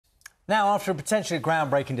Now, after a potentially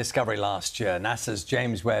groundbreaking discovery last year, NASA's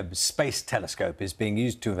James Webb Space Telescope is being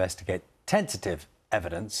used to investigate tentative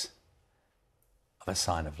evidence of a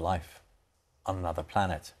sign of life on another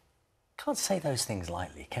planet. Can't say those things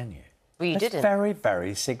lightly, can you? Well, you didn't. It's very,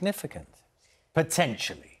 very significant.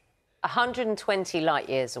 Potentially. 120 light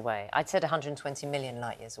years away. I'd said 120 million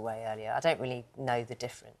light years away earlier. I don't really know the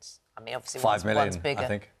difference. I mean, obviously, 5 million, one's bigger. I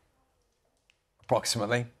think.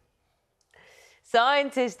 Approximately.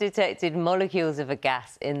 Scientists detected molecules of a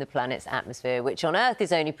gas in the planet's atmosphere, which on Earth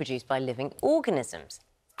is only produced by living organisms.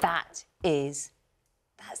 That's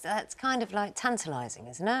kind of like tantalising,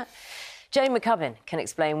 isn't it? Jane McCubbin can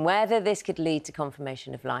explain whether this could lead to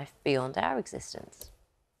confirmation of life beyond our existence.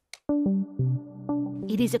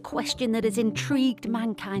 It is a question that has intrigued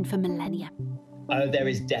mankind for millennia. There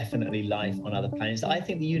is definitely life on other planets. I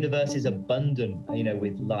think the universe is abundant,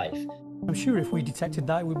 with life. I'm sure if we detected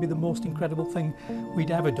that, it would be the most incredible thing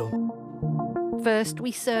we'd ever done. First,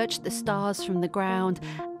 we searched the stars from the ground,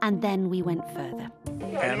 and then we went further.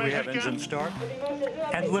 And we have engine start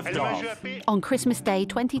and liftoff. On Christmas Day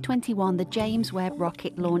 2021, the James Webb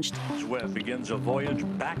rocket launched. Webb begins a voyage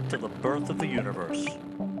back to the birth of the universe.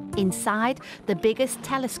 Inside, the biggest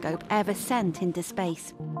telescope ever sent into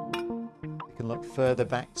space. You can look further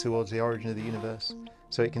back towards the origin of the universe,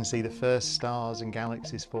 so it can see the first stars and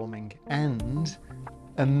galaxies forming, and,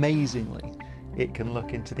 amazingly, it can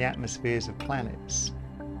look into the atmospheres of planets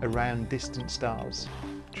around distant stars,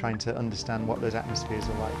 trying to understand what those atmospheres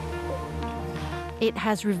are like. It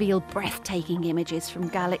has revealed breathtaking images from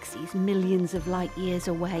galaxies millions of light years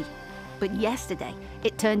away. But yesterday,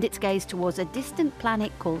 it turned its gaze towards a distant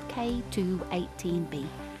planet called K2-18b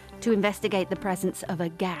to investigate the presence of a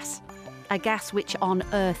gas which on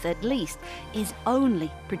Earth at least is only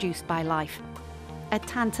produced by life. A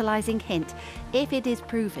tantalising hint if it is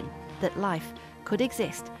proven that life could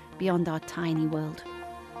exist beyond our tiny world.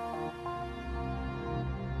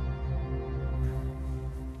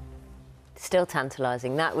 Still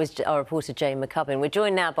tantalising. That was our reporter Jane McCubbin. We're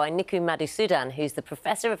joined now by Nikku Madhusudhan, who's the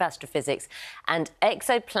Professor of Astrophysics and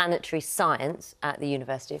Exoplanetary Science at the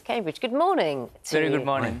University of Cambridge. Good morning to Very you. good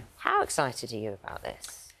morning. How excited are you about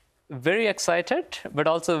this? Very excited, but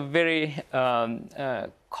also very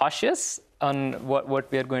cautious on what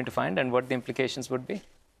we are going to find and what the implications would be.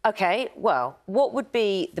 OK, well, what would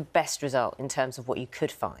be the best result in terms of what you could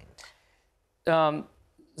find?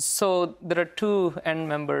 So there are two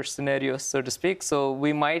end-member scenarios, so to speak. So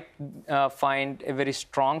we might find a very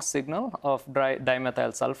strong signal of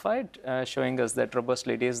dimethyl sulfide, showing us that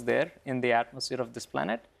robustly it is there in the atmosphere of this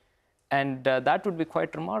planet. And that would be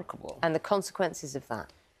quite remarkable. And the consequences of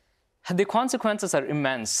that? The consequences are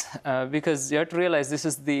immense, because you have to realize this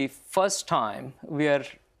is the first time we are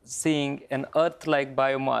seeing an Earth-like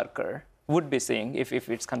biomarker, would be seeing, if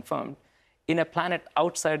it's confirmed, in a planet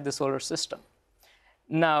outside the solar system.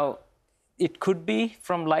 Now, it could be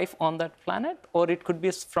from life on that planet, or it could be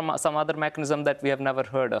from some other mechanism that we have never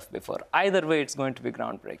heard of before. Either way, it's going to be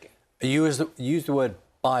groundbreaking. You used the word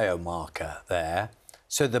biomarker there.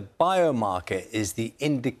 So the biomarker is the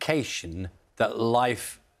indication that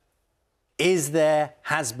life is there,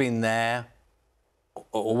 has been there,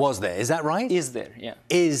 or was there. Is that right? Is there, yeah.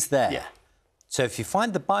 Is there. Yeah. So if you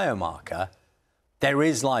find the biomarker, there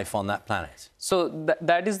is life on that planet. So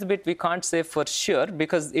that is the bit we can't say for sure,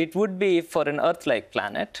 because it would be for an Earth-like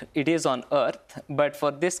planet. It is on Earth, but for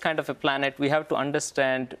this kind of a planet, we have to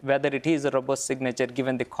understand whether it is a robust signature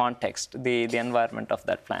given the context, the environment of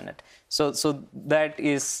that planet. So that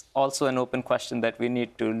is also an open question that we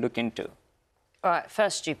need to look into. All right,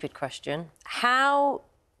 first stupid question. How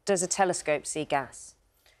does a telescope see gas?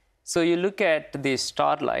 So you look at the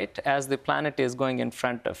starlight as the planet is going in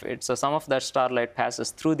front of it. So some of that starlight passes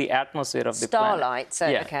through the atmosphere of the planet. Starlight, so,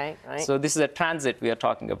 yeah. OK, right. So this is a transit we are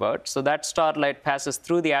talking about. So that starlight passes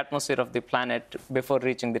through the atmosphere of the planet before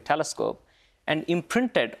reaching the telescope. And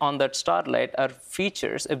imprinted on that starlight are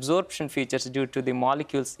features, absorption features, due to the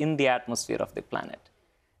molecules in the atmosphere of the planet.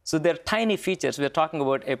 So they're tiny features. We're talking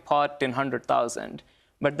about a part in 100,000.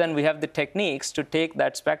 But then we have the techniques to take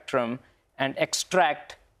that spectrum and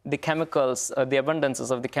extract the chemicals, the abundances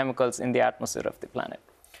of the chemicals in the atmosphere of the planet.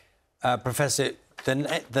 Professor,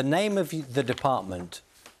 the name of the department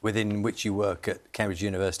within which you work at Cambridge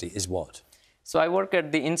University is what? So I work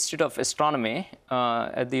at the Institute of Astronomy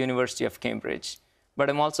at the University of Cambridge. But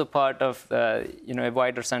I'm also part of a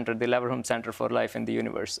wider centre, the Leverhulme Centre for Life in the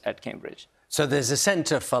Universe at Cambridge. So there's a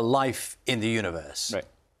centre for life in the universe, right,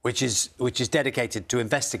 which is dedicated to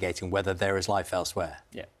investigating whether there is life elsewhere.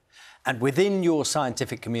 Yeah. And within your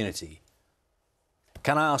scientific community,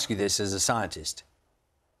 can I ask you this as a scientist?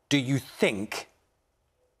 Do you think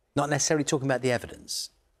Not necessarily talking about the evidence.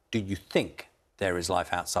 Do you think there is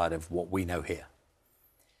life outside of what we know here?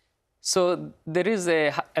 So there is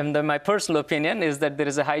my personal opinion is that there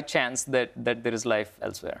is a high chance that there is life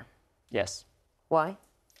elsewhere. Yes. Why?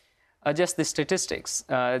 Just the statistics.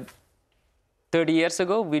 30 years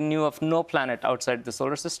ago, we knew of no planet outside the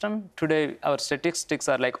solar system. Today, our statistics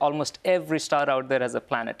are like almost every star out there has a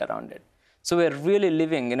planet around it. So we're really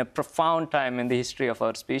living in a profound time in the history of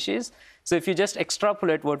our species. So if you just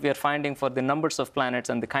extrapolate what we are finding for the numbers of planets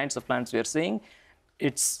and the kinds of planets we are seeing,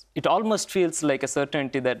 it almost feels like a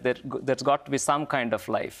certainty that there's got to be some kind of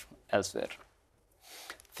life elsewhere.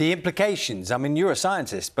 The implications, I mean, you're a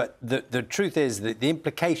scientist, but the truth is that the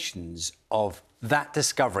implications of that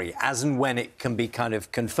discovery, as and when it can be kind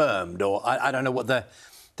of confirmed, or I don't know what the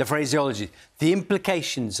phraseology, the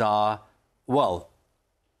implications are, well,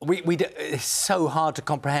 it's so hard to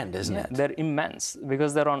comprehend, isn't it? They're immense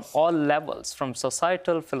because they're on all levels, from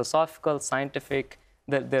societal, philosophical, scientific.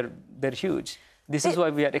 They're huge. This is why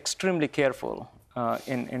we are extremely careful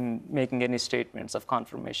in making any statements of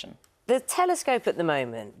confirmation. The telescope at the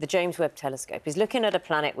moment, the James Webb Telescope, is looking at a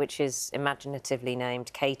planet which is imaginatively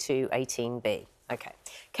named K2-18b. OK.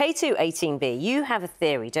 K2-18b, you have a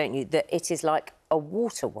theory, don't you, that it is like a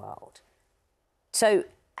water world. So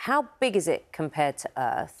how big is it compared to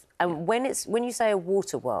Earth? And when you say a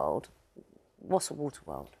water world, what's a water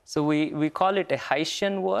world? So we call it a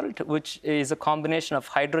Haitian world, which is a combination of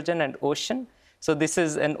hydrogen and ocean. So this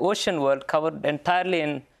is an ocean world covered entirely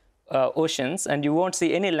in oceans, and you won't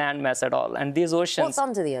see any landmass at all. And these oceans... What's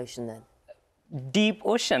under the ocean, then? Deep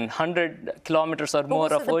ocean, 100 kilometers or more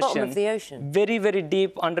of ocean. What's at the bottom of the ocean? Very, very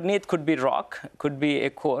deep. Underneath could be rock, could be a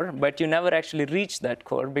core, but you never actually reach that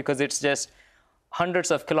core because it's just hundreds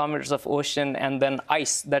of kilometers of ocean and then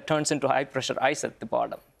ice that turns into high-pressure ice at the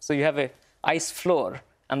bottom. So you have a ice floor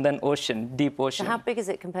and then ocean, deep ocean. So how big is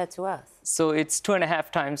it compared to Earth? So it's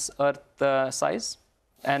 2.5 times Earth size.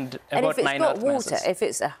 And about 9 Earth masses. water, if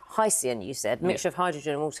it's a Haitian, you said, mixture of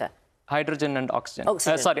hydrogen and water. Hydrogen and oxygen.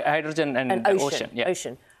 Sorry, hydrogen and ocean. Yeah.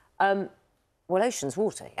 Ocean. Well, ocean's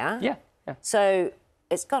water, yeah? Yeah. So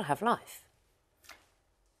it's got to have life.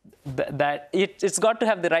 It's got to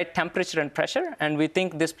have the right temperature and pressure, and we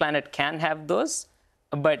think this planet can have those.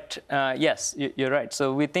 But yes, you're right.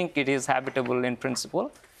 So we think it is habitable in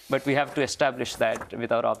principle, but we have to establish that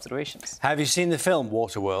with our observations. Have you seen the film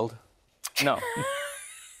Waterworld? No.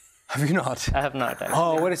 Have you not? I have not, actually.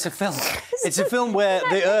 Oh, well, it's a film. It's a film where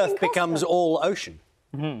the Earth becomes all ocean.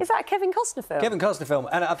 Is that a Kevin Costner film? Kevin Costner film.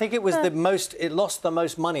 And I think it was it lost the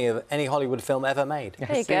most money of any Hollywood film ever made.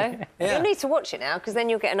 There you go. Yeah. You'll need to watch it now, because then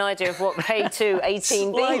you'll get an idea of what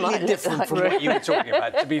K2-18b might look like. different from what you were talking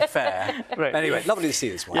about, to be fair. Right. Anyway, lovely to see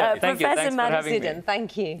this one. Thank you. Professor Thanks for having me. Madhusudhan,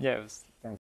 thank you. Yes.